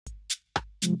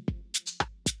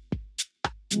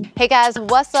Hey guys,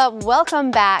 what's up? Welcome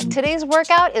back. Today's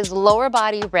workout is lower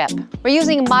body rip. We're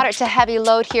using moderate to heavy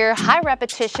load here, high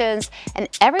repetitions, and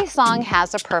every song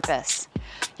has a purpose.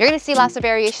 You're going to see lots of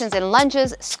variations in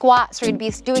lunges, squats. We're going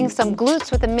to be doing some glutes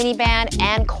with a mini band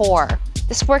and core.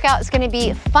 This workout is going to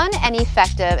be fun and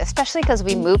effective, especially because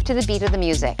we move to the beat of the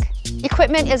music.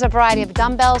 Equipment is a variety of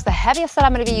dumbbells. The heaviest that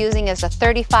I'm going to be using is a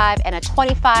 35 and a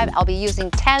 25. I'll be using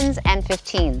 10s and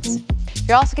 15s.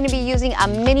 You're also going to be using a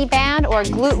mini band or a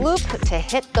glute loop to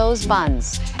hit those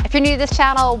buns. If you're new to this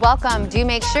channel, welcome. Do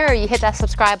make sure you hit that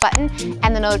subscribe button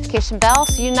and the notification bell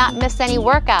so you do not miss any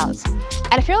workouts.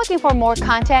 And if you're looking for more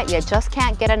content, you just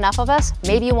can't get enough of us,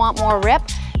 maybe you want more rip,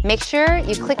 make sure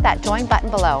you click that join button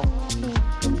below.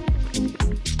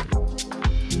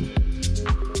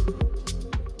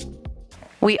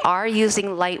 We are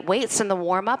using light weights in the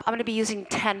warm-up. I'm going to be using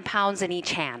 10 pounds in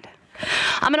each hand.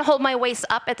 I'm going to hold my waist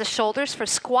up at the shoulders for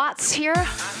squats here.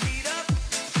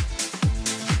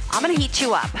 I'm going to heat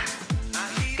you up.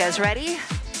 You guys ready?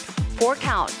 4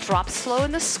 count. Drop slow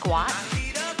in the squat.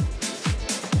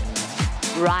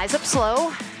 Rise up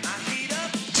slow.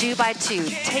 2 by 2.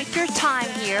 Take your time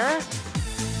here.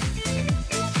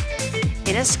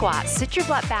 In a squat, sit your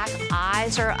butt back.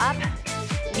 Eyes are up.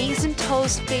 Knees and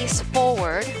toes face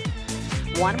forward.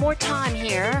 One more time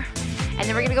here. And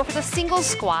then we're gonna go for the single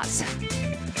squats.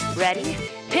 Ready?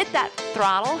 Hit that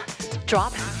throttle,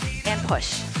 drop, and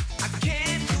push.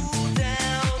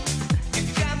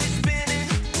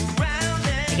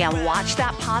 Again, watch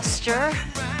that posture.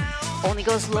 Only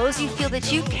go as low as you feel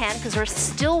that you can because we're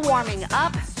still warming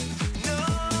up.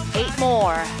 8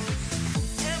 more.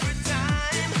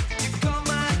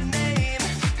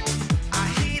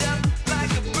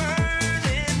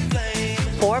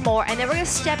 Four more, and then we're gonna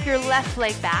step your left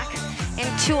leg back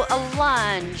into a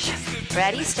lunge.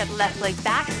 Ready? Step left leg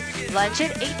back, lunge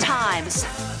it 8 times.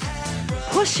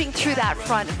 Pushing through that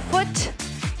front foot.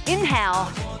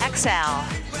 Inhale, exhale.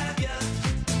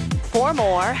 4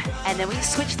 more, and then we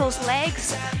switch those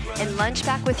legs and lunge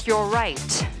back with your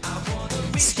right.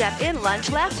 Step in, lunge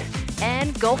left,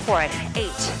 and go for it. 8.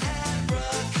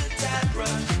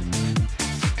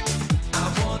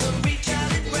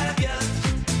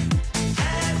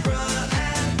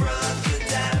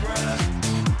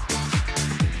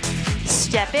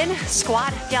 Step in,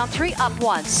 squat, down 3, up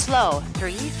 1, slow,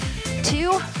 3,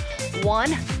 2,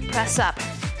 1, press up.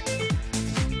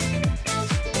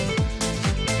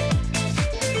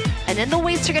 And then the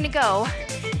weights are gonna go,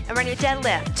 and we're gonna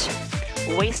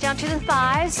deadlift. Waist down to the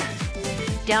thighs,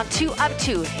 down 2, up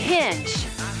 2, hinge.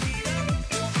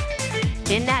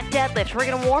 In that deadlift, we're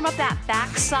gonna warm up that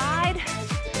back side.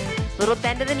 Little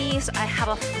bend of the knees, I have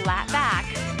a flat back.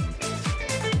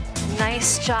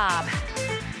 Nice job.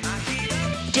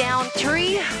 Down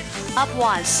 3, up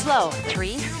 1, slow,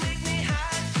 3.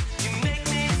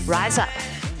 Rise up.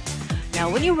 Now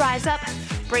when you rise up,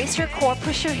 brace your core,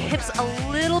 push your hips a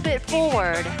little bit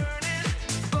forward.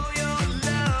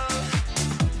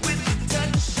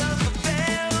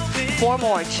 Four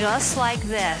more, just like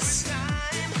this.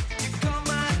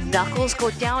 Knuckles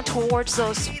go down towards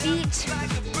those feet.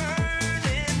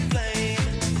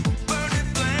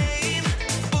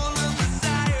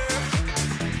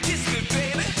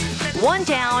 1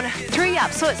 down, 3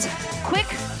 up. So it's quick,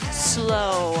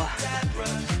 slow.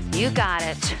 You got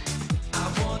it.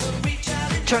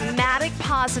 Dramatic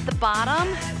pause at the bottom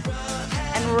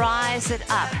and rise it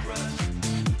up.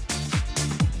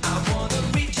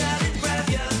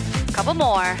 Couple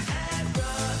more.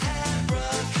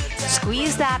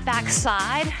 Squeeze that back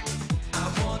side.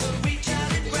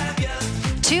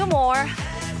 2 more.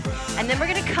 And then we're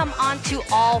gonna come onto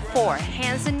all 4,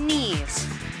 hands and knees.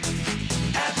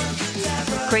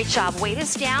 Great job. Weight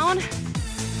is down.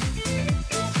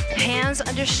 Hands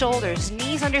under shoulders,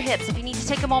 knees under hips. If you need to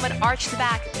take a moment, arch the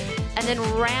back and then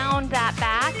round that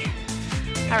back.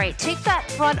 All right, take that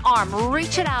front arm,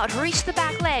 reach it out, reach the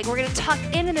back leg. We're gonna tuck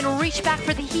in and then reach back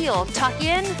for the heel. Tuck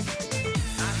in,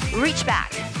 reach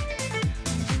back.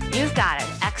 You've got it.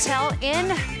 Exhale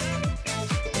in.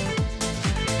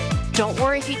 Don't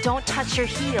worry if you don't touch your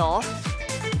heel.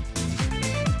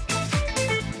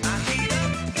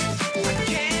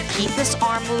 Keep this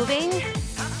arm moving.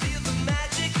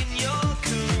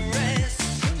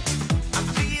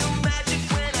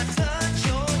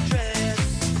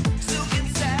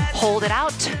 Hold it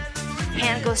out.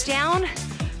 Hand goes down.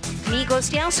 Knee goes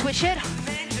down. Switch it.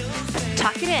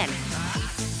 Tuck it in.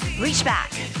 Reach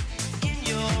back.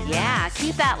 Yeah,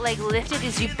 keep that leg lifted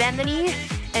as you bend the knee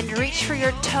and reach for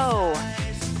your toe.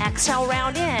 Exhale,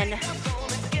 round in.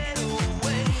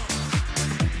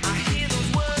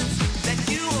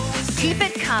 Keep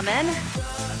it coming.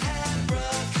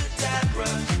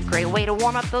 Great way to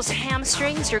warm up those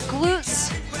hamstrings, your glutes.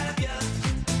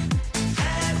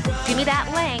 Give me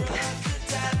that length.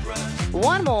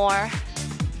 One more.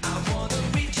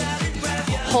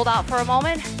 Hold out for a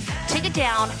moment, take it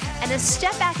down, and then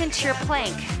step back into your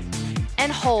plank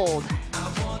and hold.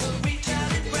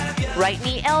 Right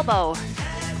knee elbow,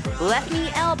 left knee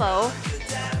elbow.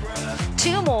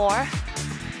 Two more.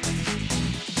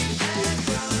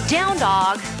 Down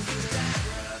dog.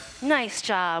 Nice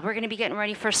job. We're gonna be getting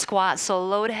ready for squats, so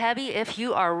load heavy if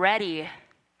you are ready.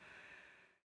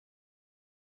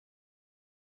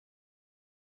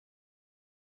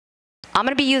 I'm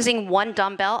gonna be using one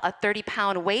dumbbell, a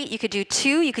 30-pound weight. You could do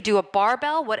two, you could do a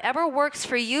barbell, whatever works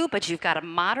for you, but you've got a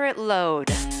moderate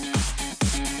load.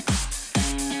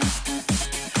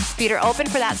 Feet are open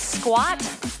for that squat.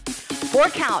 4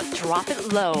 count, drop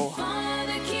it low.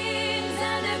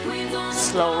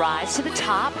 Slow rise to the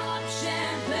top.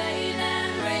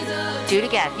 Do it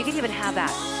again. You can even have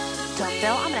that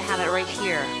dumbbell. I'm gonna have it right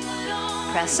here.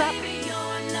 Press up.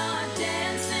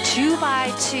 2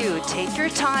 by 2. Take your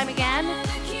time again.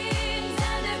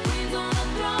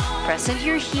 Press into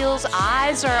your heels.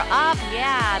 Eyes are up.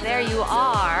 Yeah, there you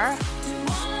are.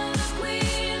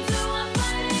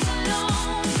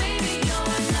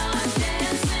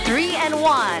 3 and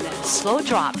 1. Slow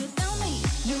drop.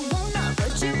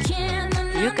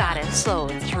 You got it. Slow.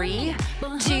 3,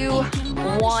 2,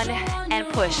 1, and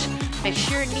push. Make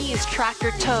sure your knees track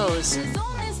your toes.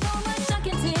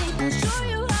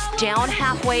 Down,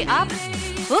 halfway up,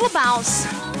 little bounce,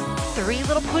 3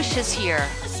 little pushes here.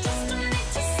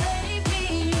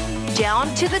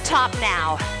 Down to the top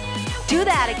now. Do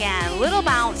that again, little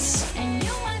bounce.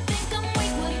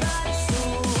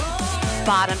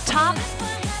 Bottom, top,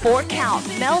 4 count,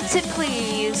 melt it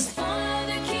please.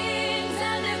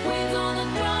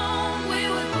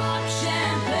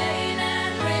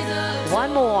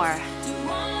 One more.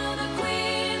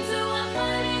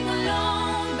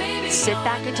 Sit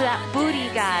back into that booty,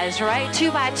 guys, right?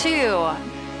 2 by 2.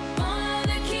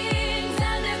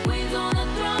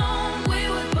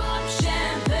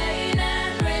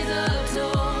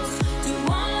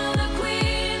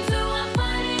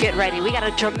 Get ready. We got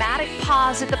a dramatic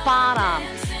pause at the bottom.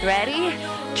 Ready?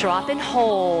 Drop and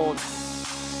hold.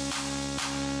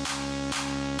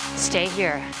 Stay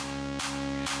here.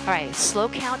 All right, slow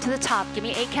count to the top. Give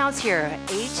me 8 counts here.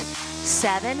 8,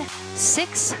 7,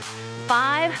 6,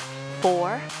 5,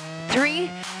 4, 3,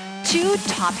 2,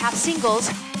 top half singles,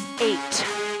 8.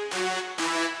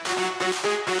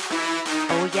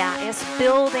 Oh yeah, it's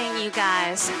building, you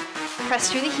guys.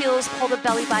 Press through the heels, pull the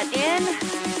belly button in.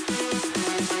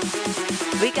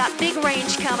 We got big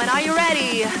range coming. Are you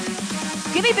ready?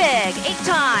 Give me big, 8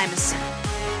 times.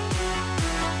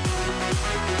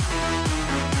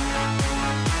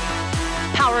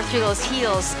 Power through those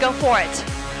heels, go for it.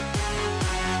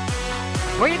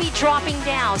 We're gonna be dropping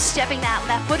down, stepping that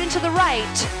left foot into the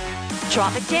right.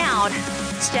 Drop it down,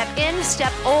 step in,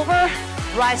 step over,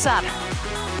 rise up.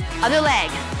 Other leg.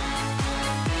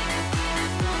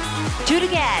 Do it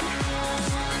again.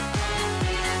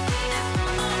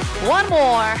 One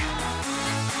more.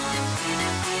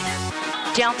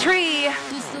 Down 3.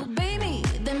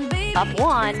 Up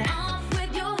 1.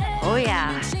 Oh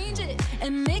yeah.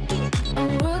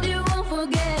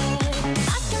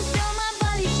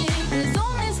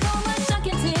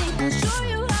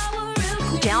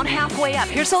 Down halfway up.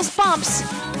 Here's those bumps.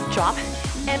 Drop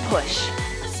and push.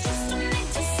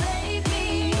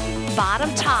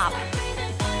 Bottom, top.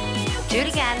 Do it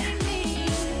again.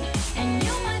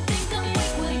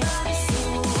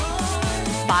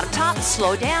 Bottom, top.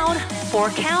 Slow down. 4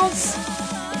 counts.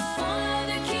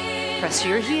 Press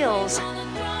your heels.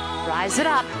 Rise it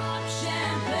up.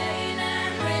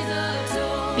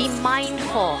 Be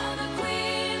mindful.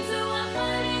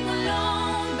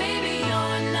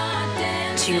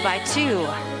 2 by 2.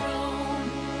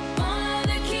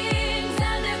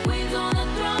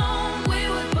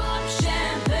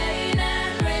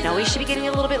 Now we should be getting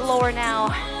a little bit lower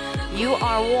now. You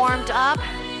are warmed up.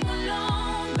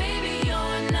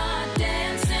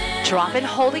 Drop and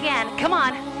hold again. Come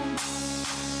on.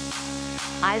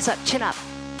 Eyes up, chin up.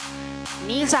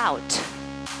 Knees out.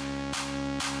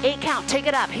 8 count. Take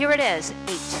it up. Here it is.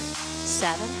 8,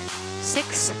 7,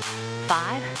 6,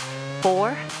 5,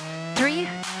 4, 3,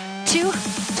 2,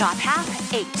 top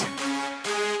half, 8.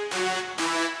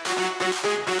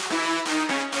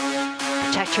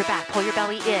 Protect your back, pull your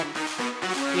belly in.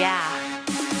 Yeah,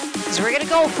 because we're gonna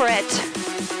go for it.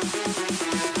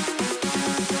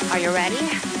 Are you ready?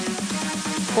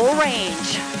 Full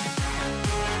range.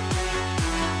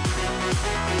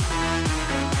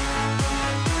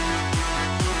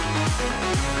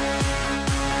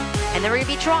 And then we're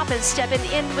gonna be dropping, stepping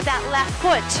in with that left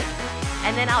foot.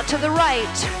 And then out to the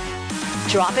right.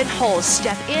 Drop and hold,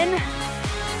 step in,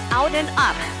 out and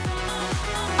up.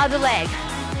 Other leg.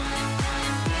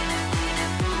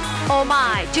 Oh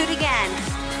my, do it again.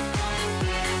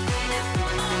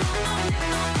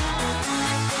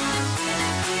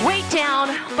 Weight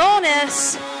down,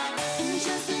 bonus.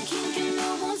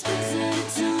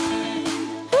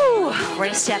 Woo, we're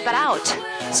gonna step it out.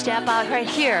 Step out right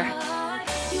here.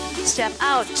 Step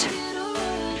out.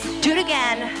 Do it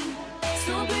again.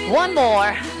 One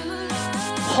more.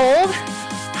 Hold.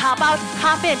 Hop out,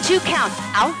 hop in. 2 count.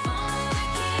 Out.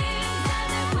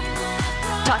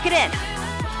 Tuck it in.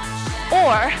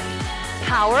 Or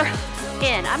power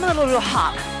in. I'm gonna do a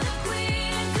hop.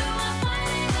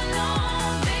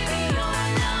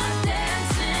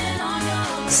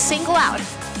 Single out.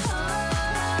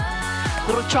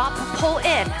 Little drop, pull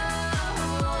in.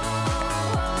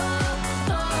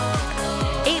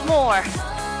 8 more.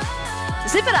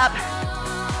 Zip it up.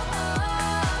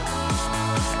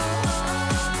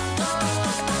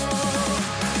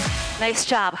 Nice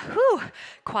job. Whew.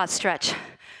 Quad stretch.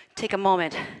 Take a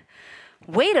moment.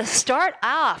 Way to start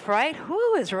off, right?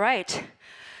 Who is right?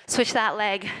 Switch that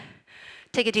leg.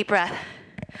 Take a deep breath.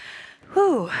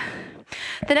 Whew.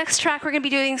 The next track, we're gonna be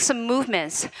doing some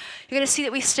movements. You're gonna see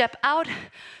that we step out,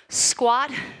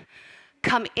 squat,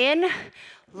 come in,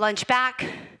 lunge back,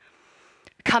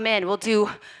 come in. We'll do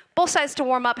both sides to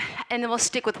warm up, and then we'll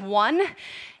stick with one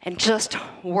and just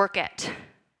work it.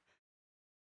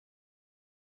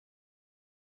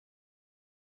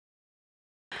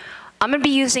 I'm gonna be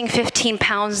using 15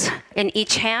 pounds in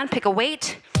each hand. Pick a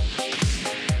weight.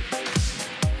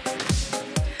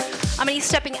 I'm gonna be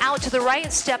stepping out to the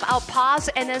right, step out, pause,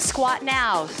 and then squat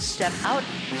now. Step out,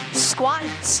 squat,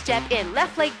 step in.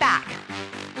 Left leg back.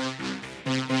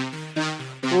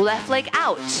 Left leg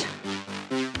out.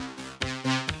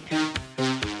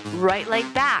 Right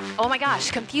leg back. Oh my gosh,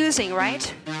 confusing,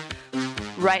 right?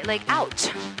 Right leg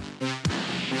out.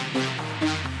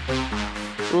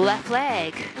 Left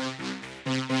leg.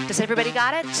 Does everybody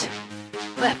got it?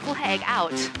 Left leg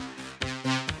out.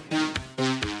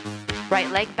 Right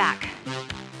leg back.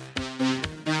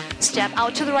 Step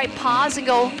out to the right, pause, and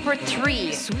go for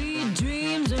 3.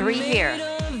 3 here.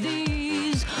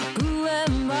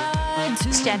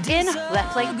 Step in,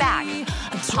 left leg back.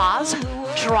 Pause,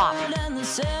 drop.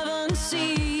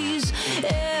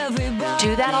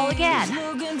 Do that all again.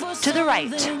 To the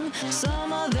right.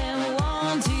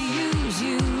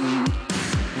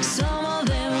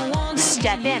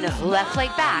 Step in, left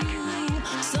leg back.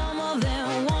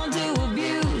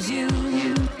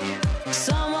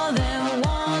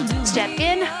 Step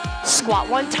in, squat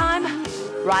 1 time,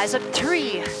 rise up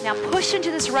 3. Now push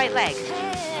into this right leg.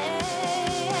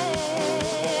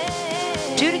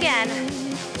 Do it again.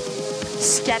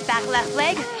 Step back left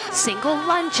leg, single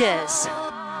lunges.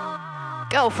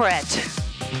 Go for it.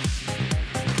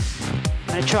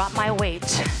 I'm gonna drop my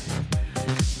weight.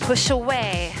 Push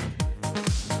away.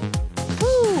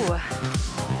 Woo.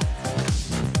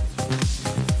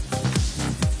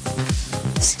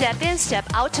 Step in, step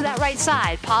out to that right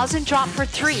side. Pause and drop for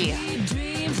 3.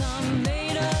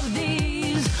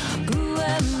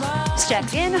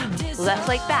 Step in, left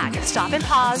leg back. Stop and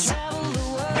pause.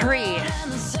 3.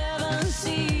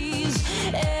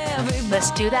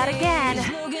 Let's do that again.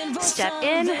 Step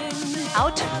in,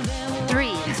 out,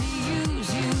 3.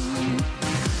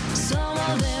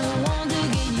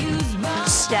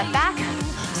 Step back,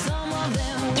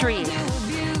 3.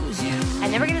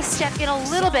 And then we're gonna step in a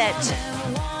little bit.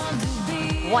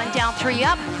 1 down, 3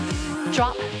 up,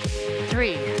 drop,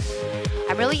 3.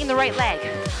 I'm really in the right leg.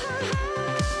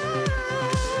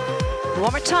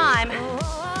 One more time.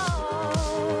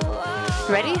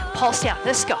 Ready? Pulse down.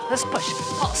 Let's go. Let's push.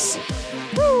 Pulse.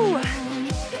 Woo!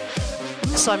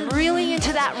 So I'm really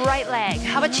into that right leg.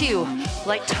 How about you?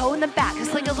 Like toe in the back.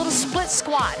 It's like a little split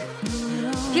squat.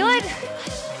 Feel it?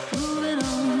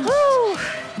 Woo!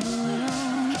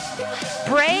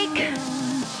 Break.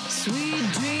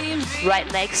 Right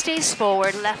leg stays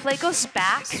forward. Left leg goes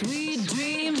back.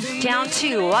 Down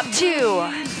 2. Up 2.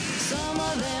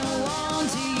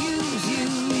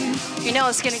 You know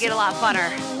it's going to get a lot funner.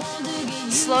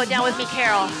 Slow it down with me,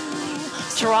 Carol.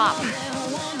 Drop.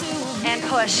 And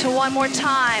push. 1 more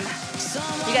time.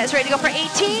 You guys ready to go for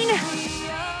 18?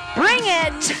 Bring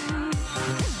it.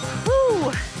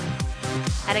 Woo.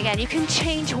 And again, you can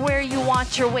change where you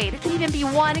want your weight. It could even be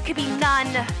 1, it could be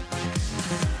none.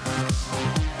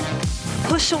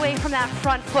 Push away from that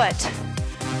front foot.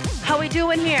 How we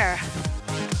doing here?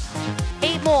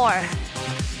 8 more.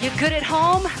 You good at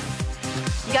home?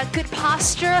 You got good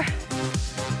posture?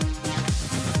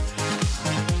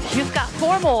 You've got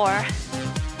 4 more.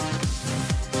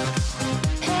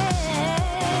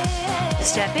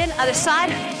 Step in, other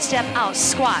side, step out,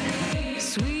 squat.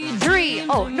 3,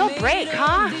 oh, no break,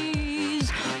 huh?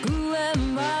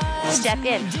 Step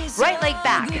in, right leg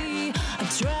back.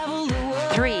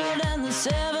 3.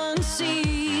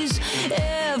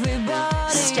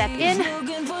 Step in,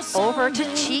 over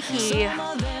to cheeky.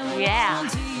 Yeah.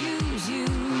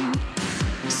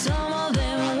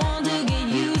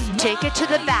 Take it to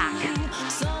the back.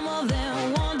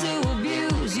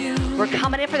 We're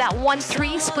coming in for that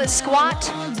 1-3 split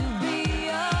squat.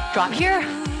 Drop here,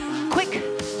 quick,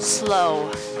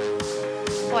 slow.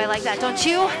 Oh, I like that, don't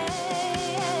you?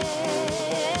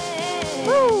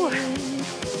 Woo.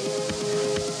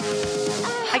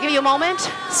 I give you a moment,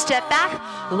 step back,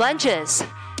 lunges,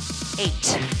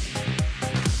 8.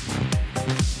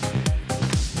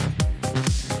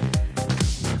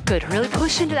 Good, really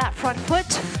push into that front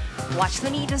foot. Watch the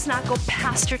knee does not go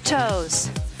past your toes.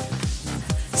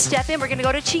 Step in, we're gonna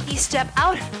go to cheeky, step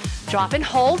out, drop and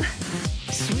hold.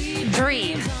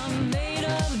 3.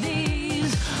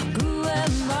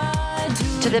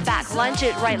 To the back, lunge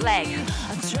it, right leg.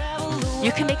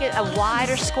 You can make it a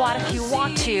wider squat if you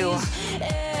want to.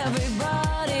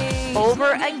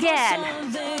 Over again.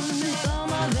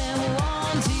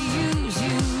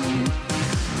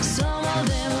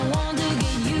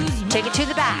 Take it to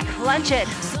the back, lunge it.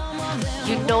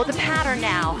 You know the pattern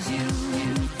now.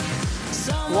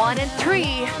 1 and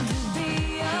 3.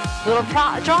 Little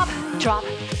drop, drop.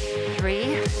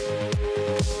 3.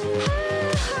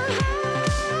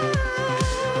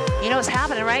 You know what's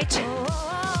happening, right?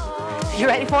 You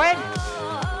ready for it?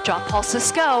 Drop, pulse,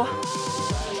 let's go.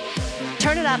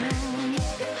 Turn it up.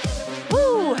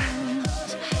 Woo!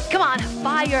 Come on,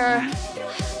 fire.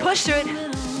 Push through it.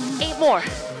 8 more.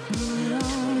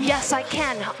 Yes, I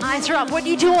can. Eyes are up. What are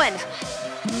you doing?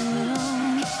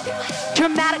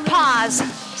 Dramatic pause.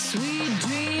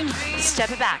 Step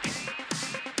it back.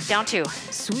 Down 2.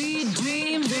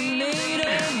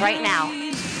 Right now.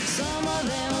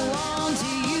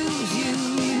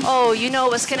 Oh, you know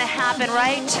what's gonna happen,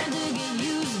 right?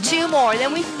 2 more,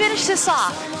 then we finish this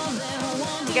off.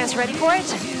 You guys ready for it?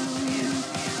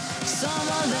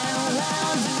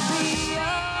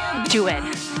 Do it.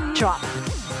 Drop.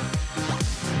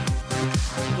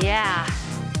 Yeah.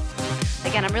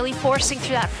 Again, I'm really forcing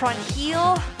through that front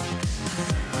heel.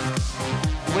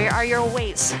 Where are your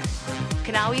weights? You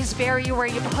can always vary where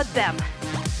you put them.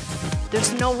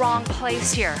 There's no wrong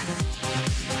place here.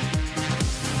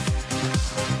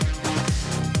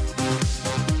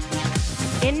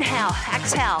 Inhale,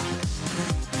 exhale.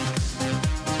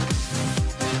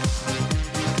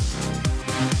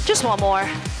 Just 1 more.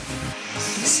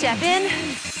 Step in.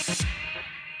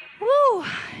 Woo!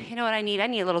 You know what I need? I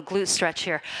need a little glute stretch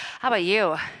here. How about you?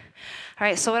 All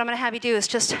right, so what I'm gonna have you do is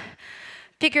just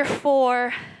figure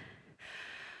 4.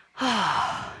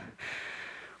 Oh.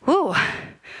 Woo!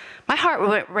 My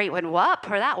heart rate went up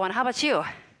for that one. How about you?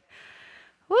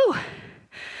 Woo!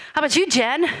 How about you,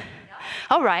 Jen?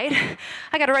 All right,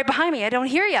 I got it right behind me. I don't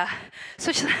hear you.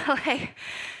 Switch the leg.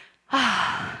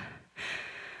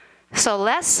 So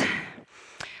let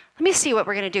me see what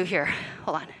we're gonna do here.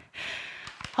 Hold on.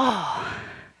 Oh,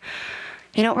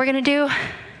 you know what we're gonna do?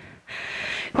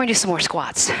 We're gonna do some more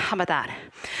squats. How about that?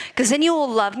 Because then you will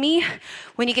love me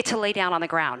when you get to lay down on the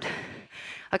ground.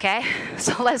 Okay?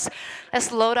 So let's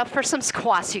load up for some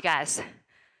squats, you guys.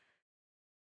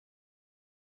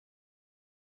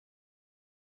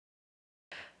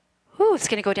 Ooh, it's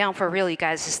gonna go down for real, you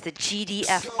guys. It's the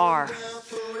GDFR.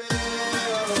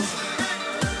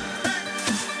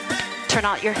 Turn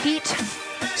out your feet,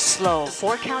 slow,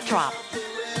 4 count drop.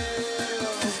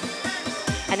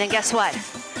 And then guess what?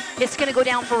 It's gonna go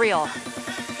down for real.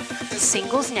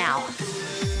 Singles now.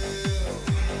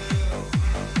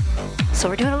 So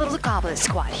we're doing a little goblet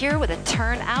squat here with a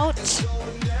turn out.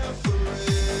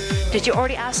 Did you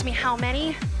already ask me how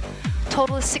many?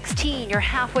 Total is 16. You're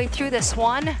halfway through this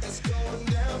one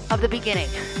of the beginning.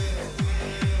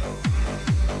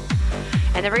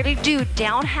 And then we're gonna do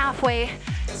down halfway,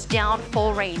 down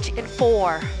full range in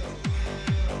 4.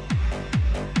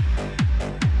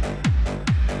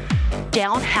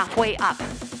 Down halfway up.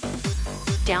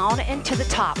 Down and to the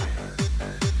top.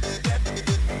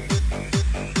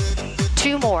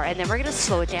 2 more, and then we're gonna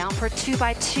slow it down for 2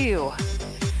 by 2.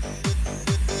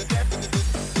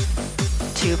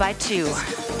 2 by 2.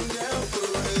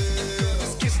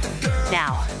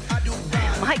 Now,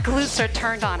 my glutes are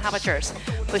turned on. How about yours?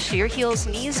 Push through your heels,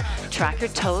 knees, track your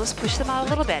toes, push them out a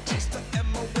little bit.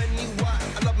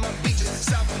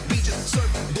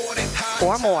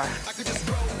 4 more.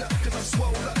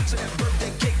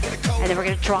 And then we're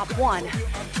gonna drop one,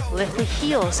 lift the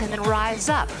heels, and then rise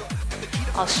up.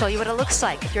 I'll show you what it looks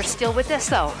like. You're still with this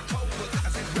though.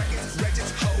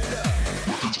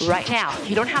 Right now,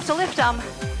 you don't have to lift them.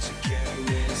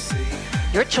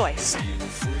 Your choice.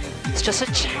 It's just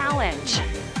a challenge.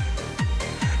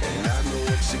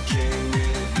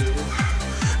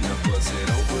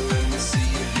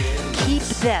 Keep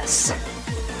this.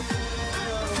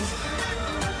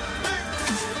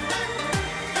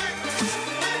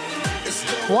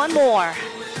 One more.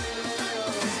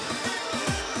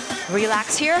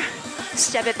 Relax here.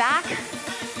 Step it back.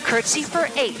 Curtsy for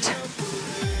 8.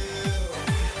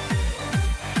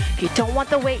 If you don't want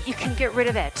the weight, you can get rid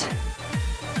of it.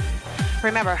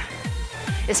 Remember,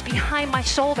 it's behind my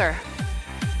shoulder.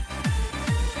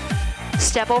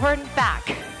 Step over and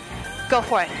back. Go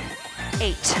for it.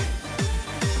 8.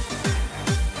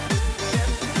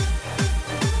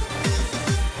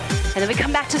 And then we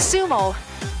come back to sumo,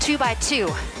 2 by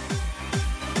 2.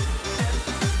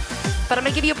 But I'm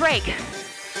gonna give you a break.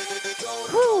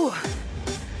 Whew.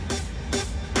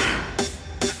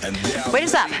 Weight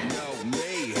is up.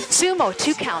 Sumo,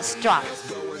 2 counts, drop.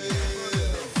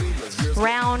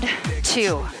 Round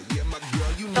 2. I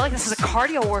feel like this is a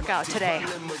cardio workout today.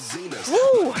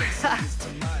 Woo!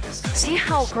 See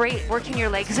how great working your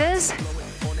legs is?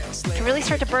 You can really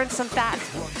start to burn some fat,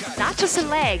 not just in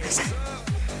legs,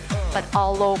 but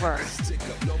all over.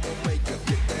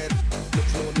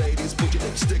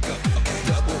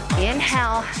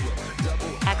 Inhale,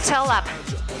 exhale up.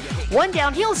 1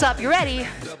 down, heels up, you ready?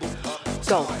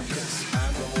 Go.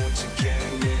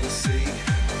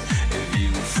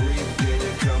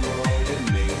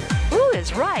 Ooh,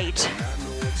 is right.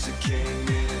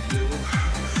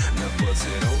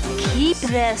 Keep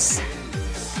this.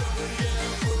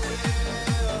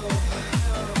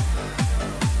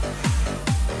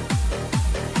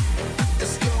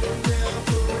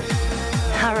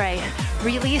 All right,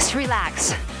 release,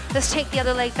 relax. Let's take the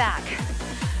other leg back.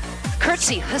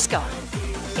 Curtsy, let's go.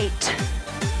 8.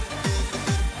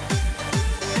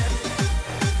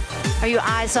 Are you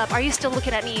eyes up? Are you still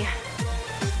looking at me?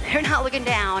 You're not looking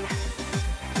down.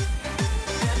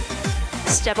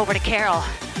 Step over to Carol.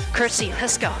 Curtsy,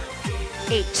 let's go.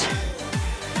 8.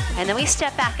 And then we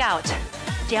step back out.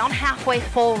 Down halfway,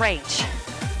 full range.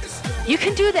 You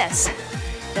can do this.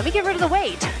 Then we get rid of the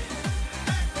weight.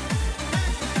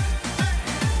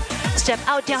 Step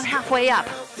out, down halfway up.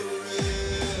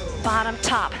 Bottom,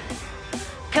 top.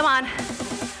 Come on.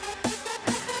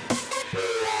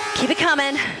 Keep it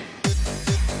coming.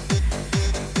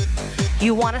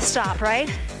 You want to stop, right?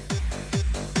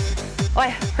 Oh, I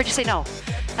heard you say no.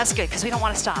 That's good, because we don't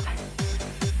want to stop.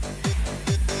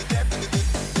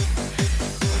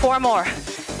 4 more.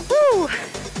 Woo!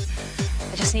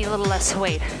 I just need a little less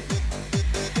weight,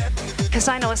 because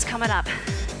I know it's coming up.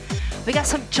 We got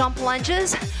some jump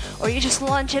lunges, or you just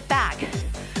lunge it back.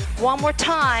 1 more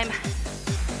time.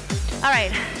 All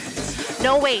right,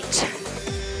 no weight.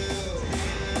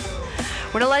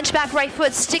 We're gonna lunge back right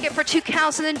foot, stick it for 2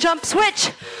 counts, and then jump,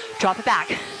 switch. Drop it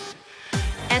back,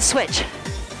 and switch.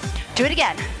 Do it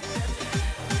again.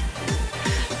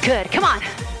 Good, come on.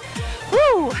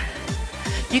 Woo!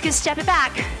 You can step it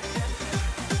back.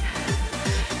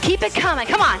 Keep it coming,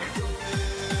 come on.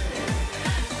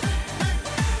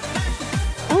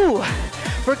 Ooh,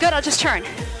 we're good, I'll just turn.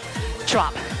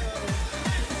 Drop.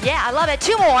 Yeah, I love it,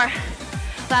 2 more.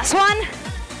 Last one.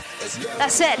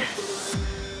 That's it.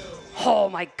 Oh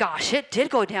my gosh, it did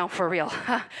go down for real.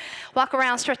 Walk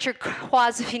around, stretch your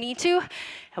quads if you need to,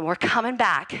 and we're coming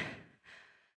back.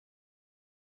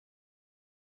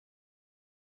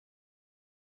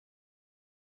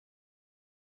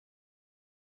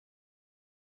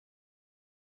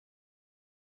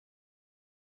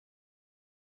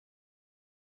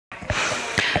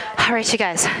 All right, you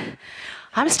guys,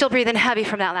 I'm still breathing heavy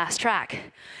from that last track.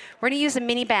 We're gonna use a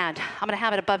mini band. I'm gonna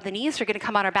have it above the knees. We're gonna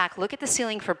come on our back, look at the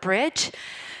ceiling for bridge.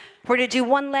 We're gonna do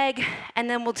 1 leg, and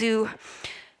then we'll do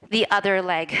the other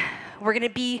leg. We're gonna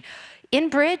be in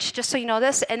bridge, just so you know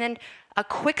this, and then a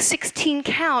quick 16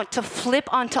 count to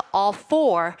flip onto all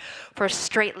 4 for a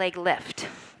straight leg lift.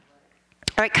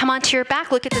 All right, come onto your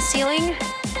back, look at the ceiling.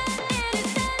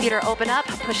 Feet are open up,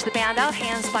 push the band out,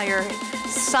 hands by your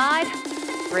side,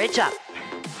 bridge up.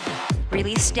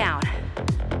 Release down.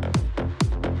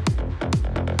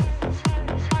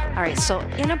 All right, so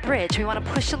in a bridge, we want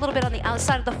to push a little bit on the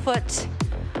outside of the foot.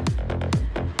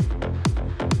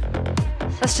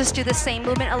 Let's just do the same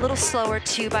movement a little slower,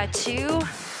 2 by 2.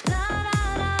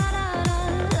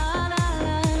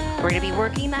 We're gonna be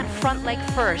working that front leg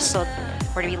first, so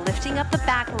we're gonna be lifting up the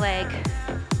back leg,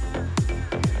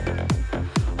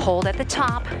 Hold at the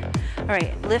top. All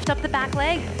right, lift up the back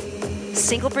leg.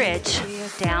 Single bridge.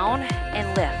 Down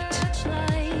and lift.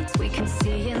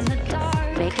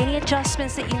 Make any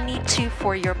adjustments that you need to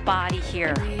for your body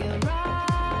here.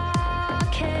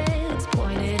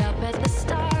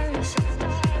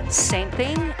 Same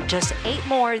thing, just 8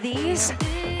 more of these.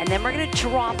 And then we're gonna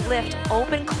drop, lift,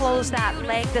 open, close that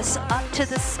leg this up to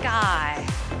the sky.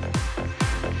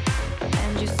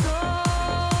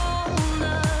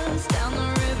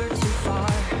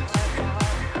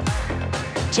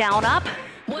 Down, up,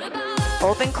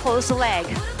 open, close the leg.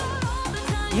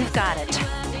 You've got it.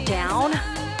 Down,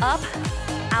 up,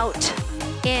 out,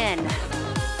 in.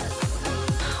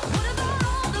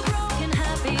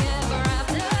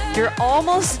 You're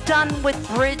almost done with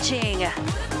bridging.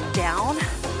 Down,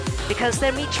 because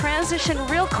then we transition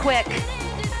real quick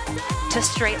to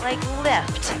straight leg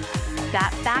lift.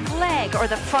 That back leg or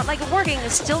the front leg working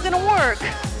is still gonna work.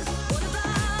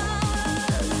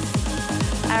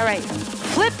 All right,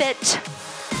 flip it.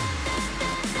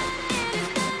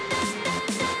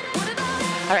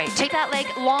 All right, take that leg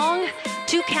long,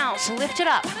 2 counts, lift it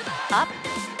up. Up,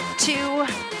 2,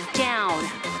 down,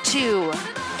 2.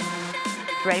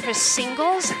 Ready for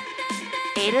singles?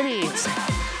 8 of these.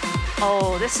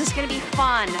 Oh, this is gonna be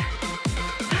fun.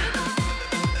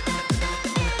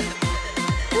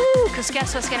 Woo, because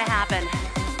guess what's gonna happen?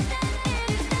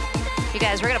 You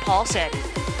guys, we're gonna pulse it.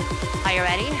 Are you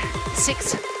ready?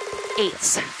 6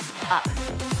 8s, up.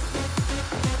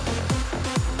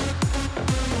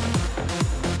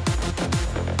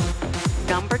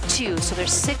 Number 2, so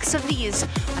there's 6 of these.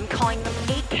 I'm calling them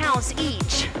 8 counts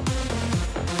each.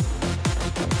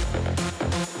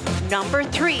 Number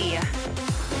 3.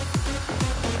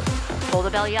 Pull the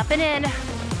belly up and in.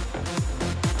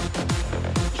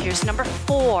 Here's number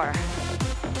 4.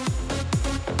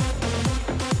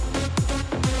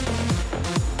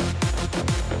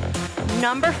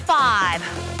 Number 5.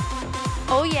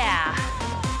 Oh yeah,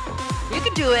 you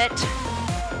can do it.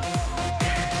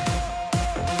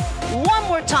 One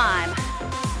more time.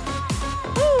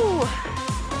 Woo.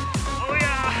 Oh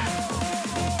yeah.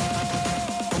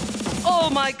 Oh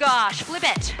my gosh, flip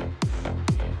it.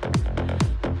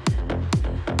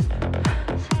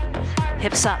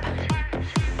 Hips up.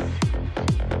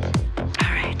 All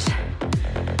right.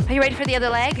 Are you ready for the other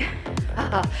leg?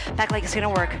 Back leg is gonna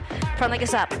work. Front leg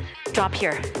is up. Drop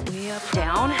here.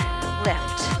 Down,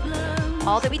 lift.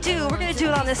 All that we do, we're gonna do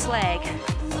it on this leg.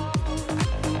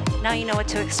 Now you know what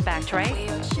to expect, right?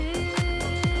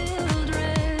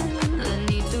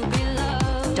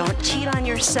 Don't cheat on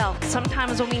yourself.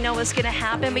 Sometimes when we know what's gonna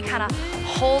happen, we kind of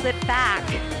hold it back.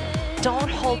 Don't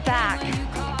hold back.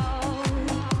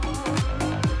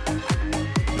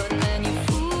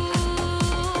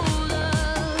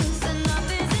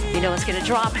 You know it's gonna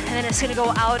drop, and then it's gonna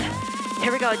go out.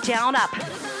 Here we go, down, up.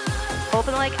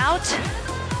 Open the leg out,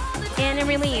 in and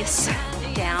release.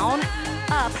 Down,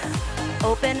 up,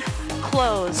 open,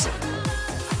 close.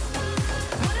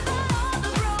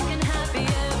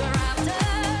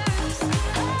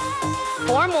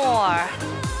 Four more.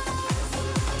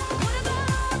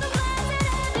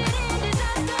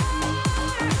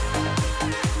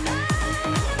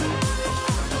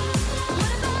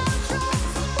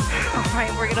 All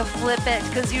right, we're gonna flip it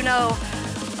because you know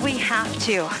we have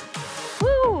to.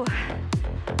 Woo!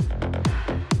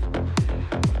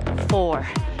 4,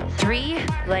 3,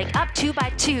 leg up, 2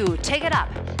 by 2. Take it up.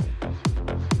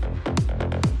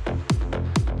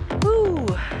 Woo!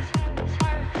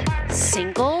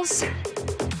 Singles.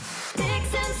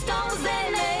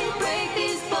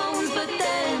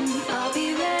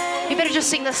 You better just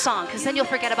sing this song because then you'll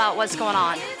forget about what's going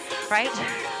on, right?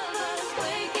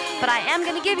 But I am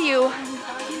gonna give you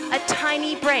a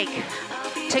tiny break.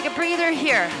 Take a breather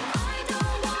here.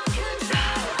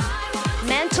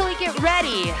 Mentally get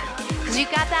ready, because you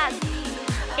got that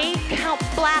 8 count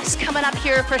blast coming up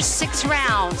here for 6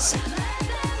 rounds.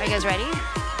 Are you guys ready?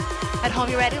 At home,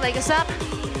 you ready? Leg is up.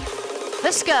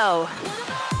 Let's go.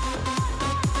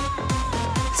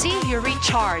 See, you're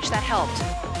recharged. That helped.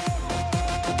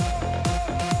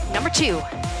 Number 2.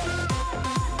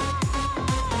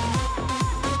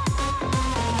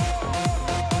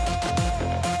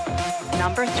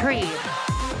 Number 3.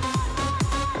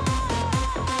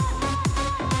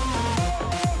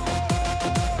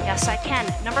 Yes, I can.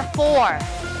 Number 4.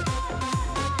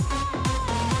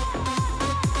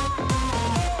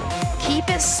 Keep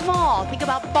it small. Think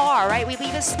about bar, right? We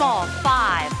leave it small.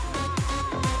 5.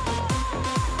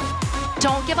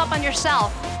 Don't give up on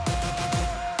yourself.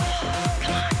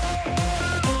 Come on.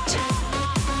 8.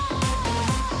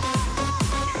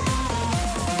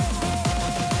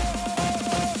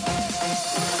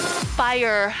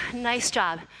 higher. Nice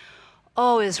job.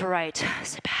 O is right.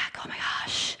 Sit back. Oh my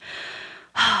gosh.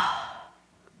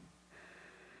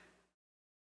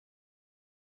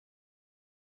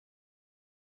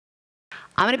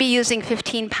 I'm going to be using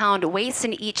 15-pound weights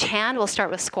in each hand. We'll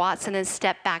start with squats and then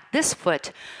step back this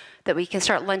foot that we can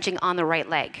start lunging on the right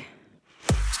leg.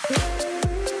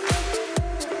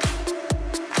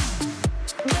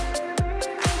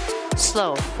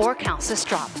 Slow, 4 counts, just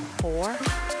drop. 4.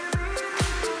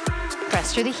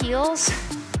 Press through the heels.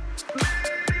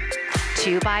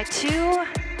 2 by 2.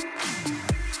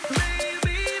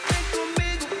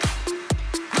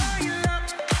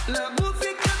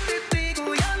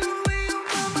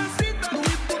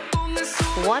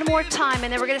 One more time,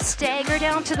 and then we're gonna stagger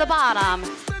down to the bottom.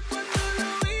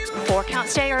 4 count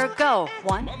stagger, go.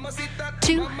 1,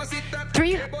 2,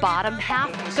 3, bottom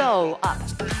half, go up.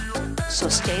 So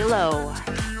stay low.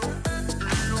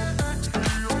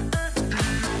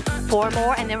 4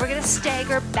 more, and then we're gonna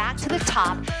stagger back to the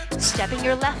top, stepping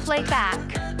your left leg back.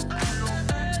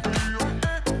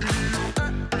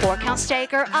 4 count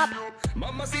stagger, up.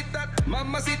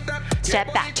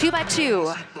 Step back, 2 by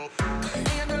 2.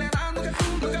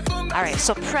 All right,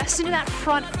 so press into that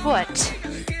front foot.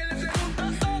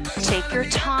 Take your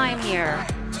time here.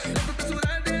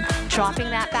 Dropping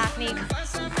that back knee.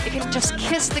 You can just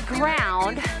kiss the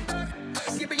ground.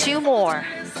 2 more.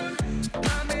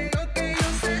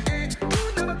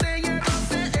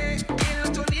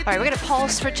 All right, we're gonna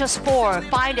pulse for just 4.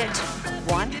 Find it.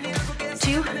 1,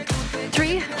 2,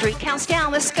 3. 3 counts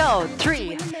down, let's go.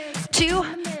 3, 2,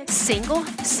 single,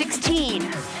 16.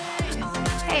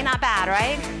 Hey, not bad,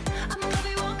 right?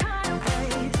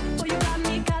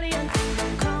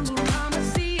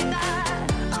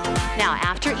 Now,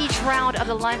 after each round of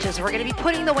the lunges, we're gonna be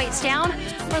putting the weights down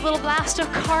for a little blast of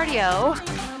cardio.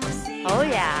 Oh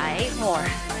yeah, 8 more.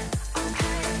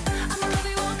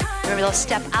 Remember those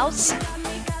step outs?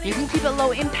 You can keep it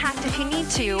low impact if you need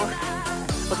to.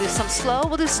 We'll do some slow,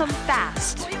 we'll do some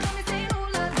fast.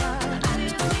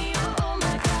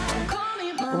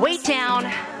 Weight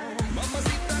down.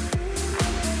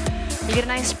 You get a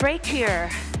nice break here.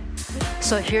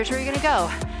 So here's where you're gonna go.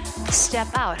 Step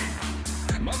out.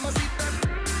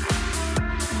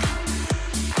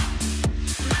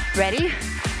 Ready?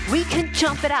 We can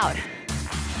jump it out.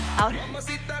 Out,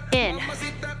 in.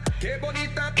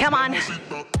 Come on.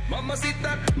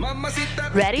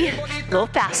 Ready? A little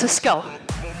fast, let's go.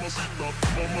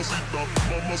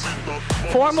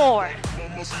 4 more.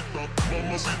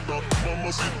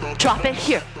 Drop it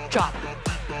here, drop,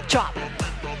 drop.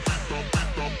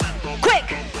 Quick.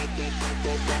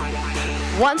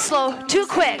 1 slow, 2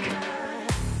 quick.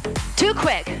 2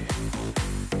 quick.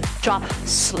 Drop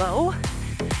slow,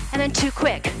 and then 2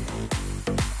 quick.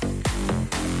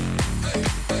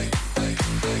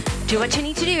 Do what you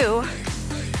need to do.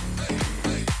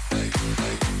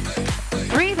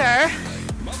 Breather.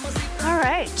 All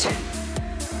right.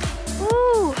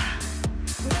 Woo.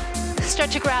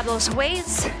 Start to grab those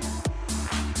weights.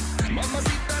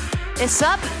 It's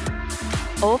up.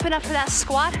 Open up for that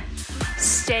squat.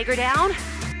 Stagger down.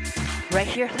 Right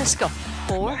here, let's go.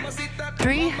 4,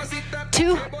 3,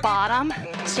 2, bottom.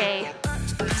 Stay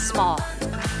small.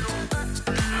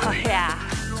 Oh yeah.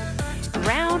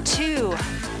 Round 2.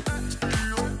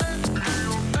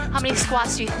 How many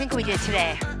squats do you think we did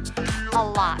today? A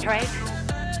lot, right?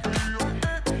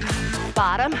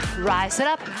 Bottom, rise it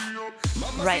up.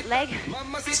 Right leg,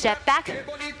 step back,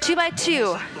 2 by 2.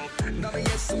 All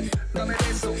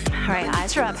right,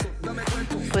 eyes are up.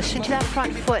 Push into that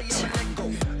front foot.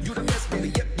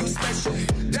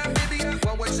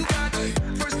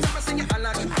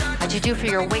 How'd you do for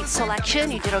your weight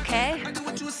selection? You did okay?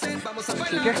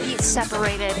 Keep your feet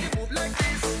separated.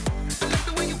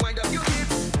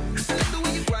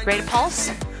 Ready to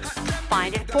pulse?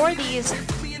 Find it for these.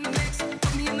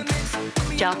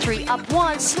 Down 3, up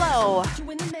 1, slow.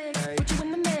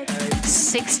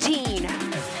 16.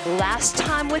 Last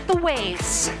time with the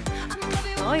weights.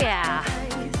 Oh yeah.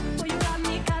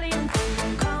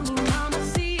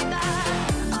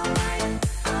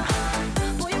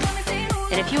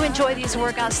 And if you enjoy these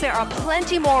workouts, there are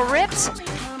plenty more rips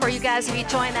for you guys if you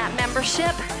join that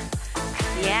membership.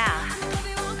 Yeah.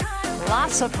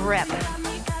 Lots of rip.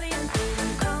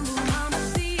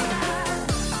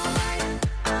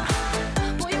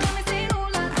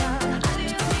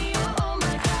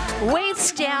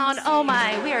 Weights down. Oh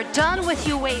my, we are done with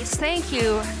you weights. Thank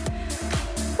you.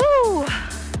 Woo.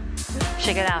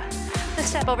 Check it out. Let's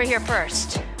step over here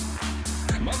first.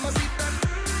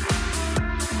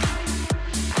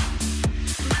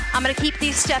 I'm gonna keep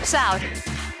these steps out.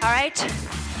 All right?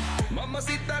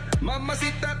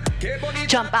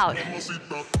 Jump out.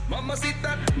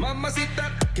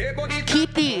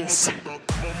 Keep these.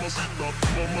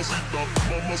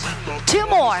 2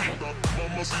 more.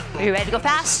 Are you ready to go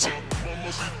fast?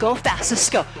 Go fast, let's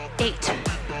go. 8.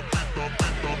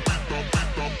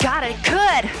 Got it,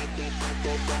 good.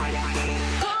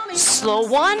 Slow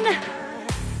 1.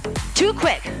 Too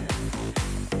quick.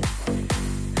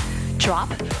 Drop,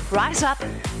 rise up.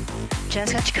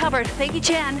 Jen's got you covered. Thank you,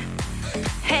 Jen.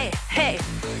 Hey, hey.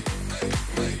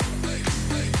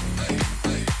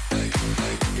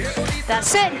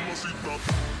 That's it.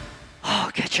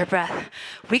 Oh, get your breath.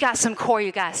 We got some core,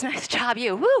 you guys. Nice job,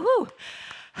 you. Woo, woo.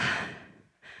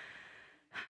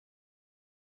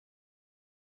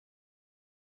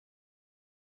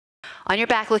 On your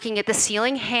back, looking at the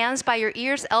ceiling, hands by your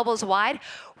ears, elbows wide.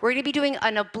 We're gonna be doing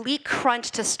an oblique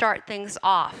crunch to start things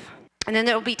off. And then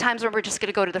there will be times where we're just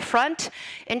gonna go to the front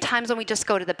and times when we just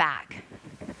go to the back.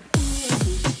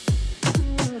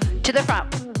 To the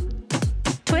front,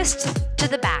 twist to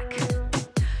the back.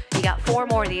 You got 4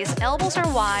 more of these. Elbows are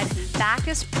wide, back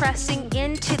is pressing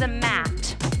into the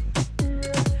mat.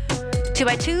 2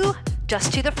 by 2,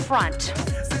 just to the front.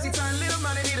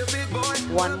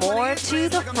 1 more to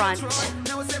the front.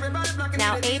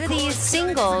 Now 8 of these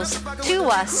singles to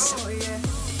us.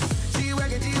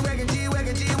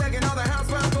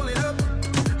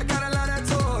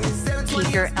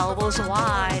 Keep your elbows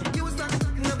wide.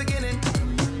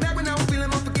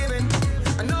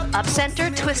 Up center,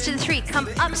 twist to the 3. Come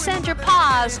up center,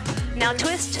 pause. Now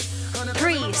twist.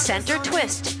 3, center,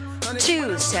 twist.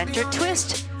 2, center,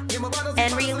 twist.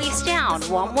 And release down.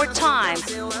 1 more time.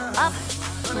 Up,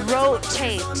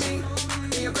 rotate.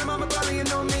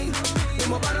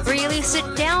 Release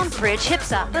it down, bridge,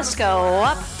 hips up. Let's go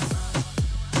up.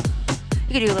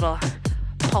 You can do a little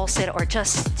pulse it or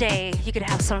just stay. You could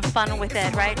have some fun with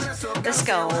it, right? Let's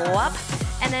go up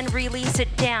and then release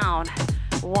it down.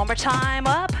 1 more time,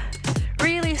 up.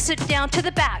 Release it down to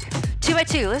the back. 2 by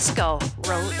 2, let's go.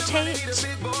 Rotate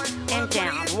and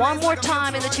down. 1 more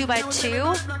time in the 2 by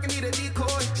 2.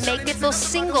 Make it those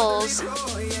singles.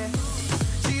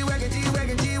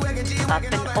 Up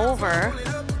and over.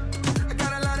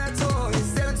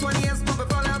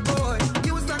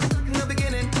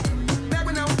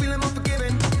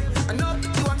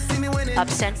 Up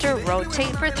center,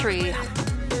 rotate for 3.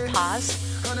 Pause.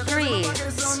 3.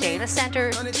 Stay in the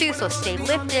center. 2, so stay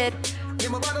lifted.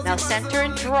 Now center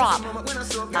and drop.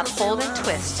 Up, hold and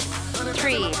twist.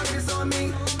 3,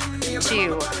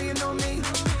 2,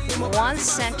 1.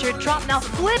 Center, drop. Now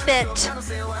flip it.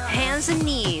 Hands and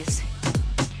knees.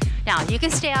 Now you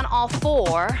can stay on all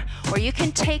 4, or you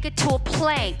can take it to a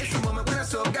plank.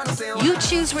 You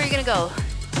choose where you're gonna go.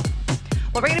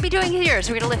 What we're gonna be doing here is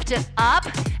we're gonna lift it up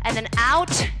and then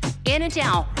out, in and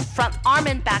down. Front arm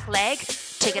and back leg.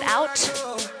 Take it out,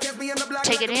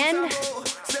 take it in,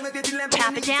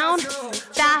 tap it down,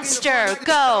 faster,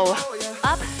 go.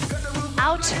 Up,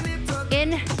 out,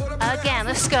 in, again.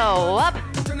 Let's go, up.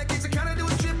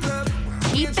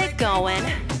 Keep it going.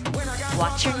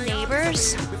 Watch your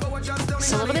neighbors.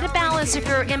 Just a little bit of balance if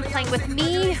you're in plank with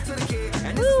me.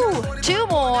 Woo, 2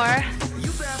 more.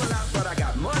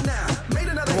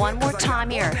 1 more time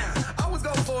here.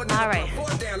 All right,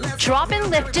 drop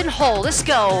and lift and hold. Let's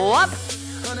go, up.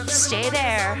 Stay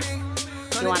there.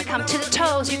 You want to come to the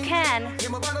toes, you can.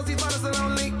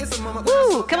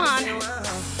 Woo, come on.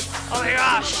 Oh my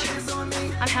gosh.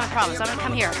 I'm having problems. I'm gonna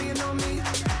come here.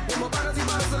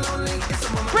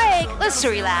 Break, let's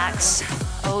relax.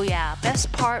 Oh yeah,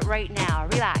 best part right now.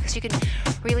 Relax, you can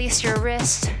release your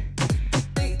wrist.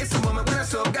 You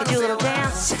can do a little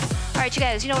dance. All right, you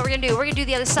guys, you know what we're gonna do? We're gonna do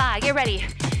the other side. Get ready.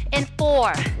 In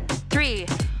 4, 3,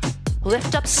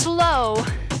 lift up slow.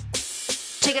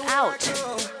 Take it out.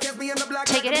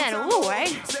 Take it in. Ooh,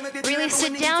 right? Release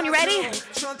it down. You ready?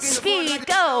 Speed,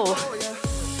 go.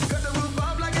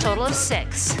 Total of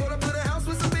 6.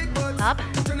 Up,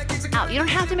 out. You don't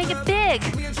have to make it big,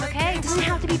 okay? It doesn't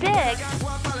have to be big.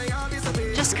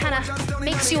 Just kind of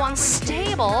makes you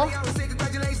unstable.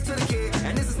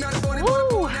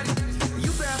 Woo!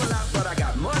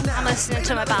 I'm listening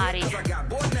to my body.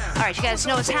 All right, you guys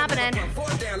know what's happening.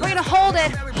 We're gonna hold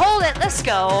it. Hold it. Let's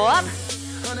go up.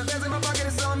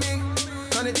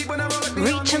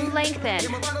 Reach and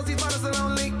lengthen.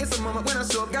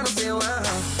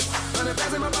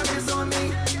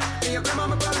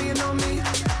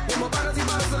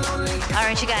 All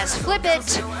right, you guys, flip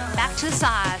it back to the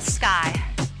side, sky.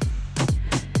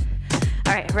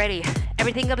 All right, ready.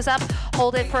 Everything comes up.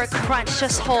 Hold it for a crunch.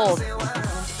 Just hold.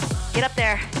 Get up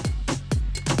there.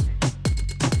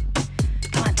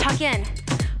 Come on, tuck in.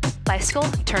 Bicycle,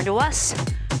 turn to us.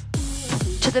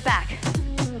 to the back,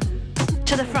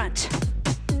 to the front.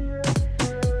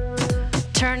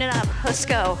 Turn it up, let's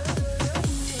go.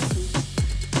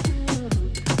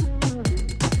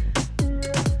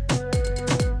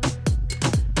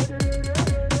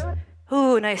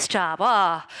 Ooh, nice job.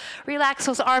 Ah, relax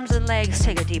those arms and legs.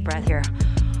 Take a deep breath here.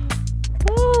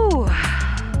 Ooh,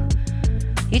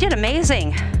 you did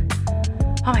amazing.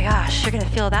 Oh my gosh, you're gonna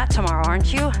feel that tomorrow,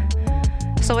 aren't you?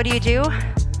 So what do?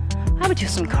 I would do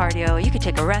some cardio. You could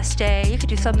take a rest day. You could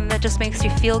do something that just makes you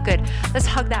feel good. Let's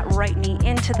hug that right knee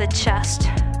into the chest.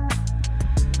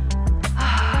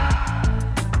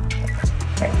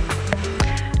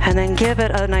 And then give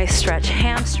it a nice stretch.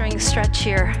 Hamstring stretch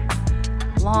here.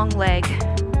 Long leg.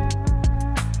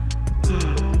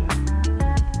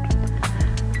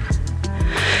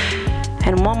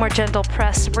 And one more gentle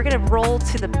press. We're gonna roll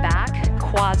to the back,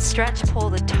 quad stretch,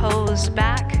 pull the toes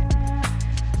back.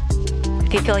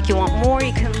 If you feel like you want more,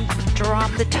 you can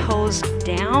drop the toes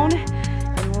down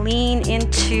and lean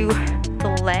into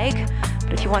the leg.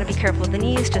 But if you want to be careful with the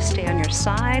knees, just stay on your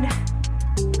side.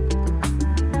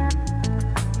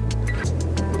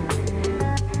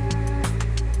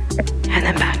 And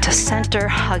then back to center,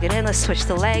 hug it in. Let's switch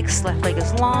the legs. Left leg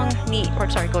is long,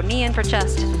 go knee in for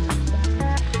chest.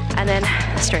 And then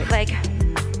straight leg,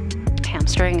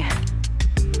 hamstring.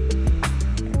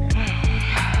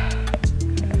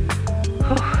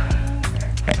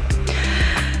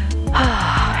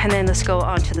 And then let's go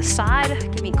onto the side.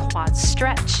 Give me quad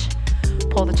stretch.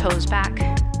 Pull the toes back.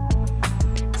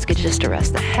 It's good just to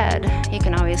rest the head. You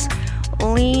can always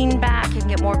lean back. You can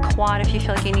get more quad if you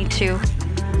feel like you need to.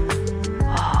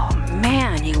 Oh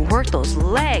man, you work those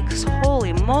legs.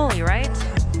 Holy moly, right?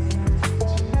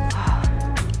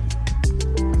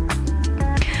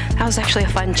 That was actually a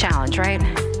fun challenge, right?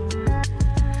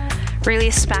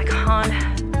 Release back on.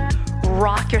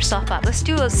 Rock yourself up. Let's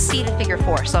do a seated figure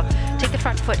 4. So take the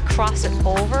front foot, cross it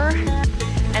over,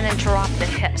 and then drop the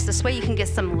hips. This way you can get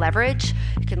some leverage.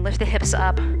 You can lift the hips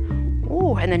up,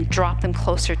 ooh, and then drop them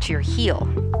closer to your heel.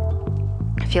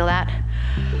 Feel that?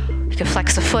 You can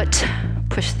flex the foot,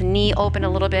 push the knee open a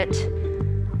little bit,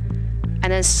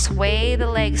 and then sway the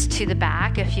legs to the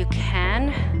back if you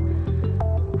can.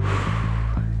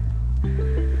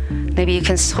 Maybe you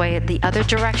can sway it the other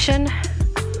direction.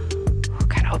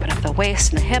 Open up the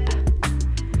waist and the hip.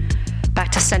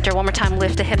 Back to center. One more time,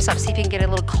 lift the hips up. See if you can get a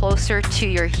little closer to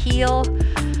your heel.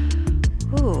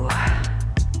 Ooh.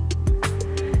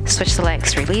 Switch the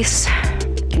legs, release.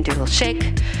 You can do a little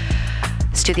shake.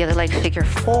 Let's do the other leg, figure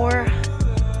 4.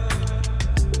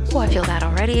 Oh, I feel that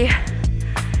already.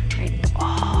 Right.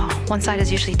 Oh, one side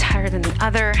is usually tighter than the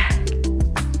other.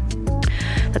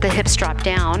 Let the hips drop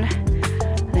down.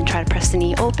 And then try to press the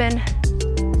knee open.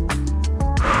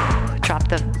 Drop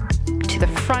to the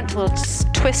front, a little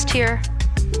twist here.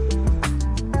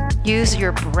 Use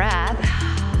your breath,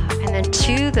 and then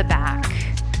to the back.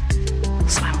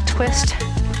 Spinal twist.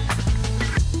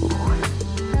 Ooh.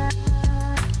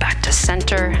 Back to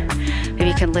center. Maybe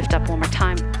you can lift up one more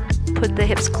time. Put the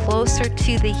hips closer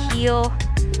to the heel.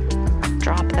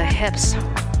 Drop the hips.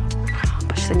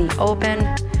 Push the knee open.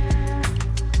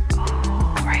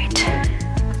 Oh, right.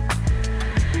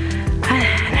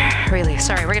 Release.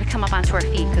 Sorry, we're gonna come up onto our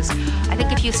feet because I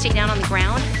think if you stay down on the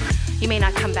ground, you may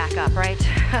not come back up, right?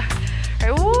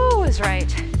 Right, woo is right.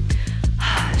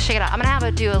 Shake it out. I'm gonna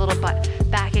have do a little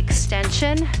back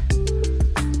extension.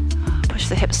 Push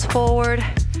the hips forward.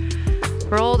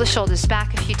 Roll the shoulders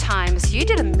back a few times. You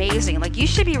did amazing. Like, you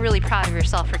should be really proud of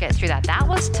yourself for getting through that. That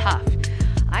was tough.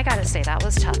 I gotta say, that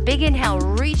was tough. Big inhale,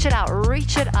 reach it out,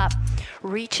 reach it up,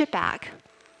 reach it back.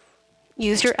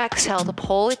 Use your exhale to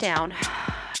pull it down.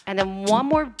 And then one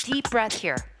more deep breath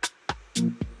here.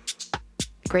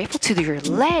 Grateful to your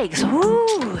legs.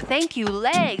 Woo, thank you,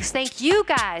 legs. Thank you,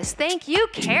 guys. Thank you,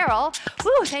 Carol.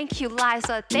 Woo, thank you,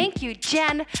 Liza. Thank you,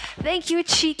 Jen. Thank you,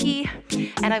 Cheeky.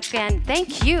 And again,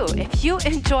 thank you. If you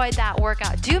enjoyed that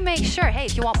workout, do make sure, hey,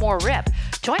 if you want more RIP,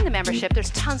 join the membership. There's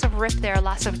tons of RIP there,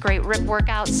 lots of great RIP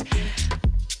workouts.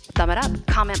 Thumb it up,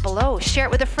 comment below, share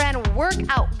it with a friend. Work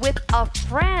out with a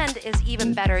friend is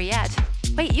even better yet.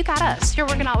 Wait, you got us. You're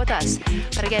working out with us.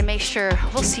 But again, make sure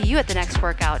we'll see you at the next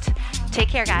workout. Take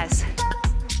care, guys.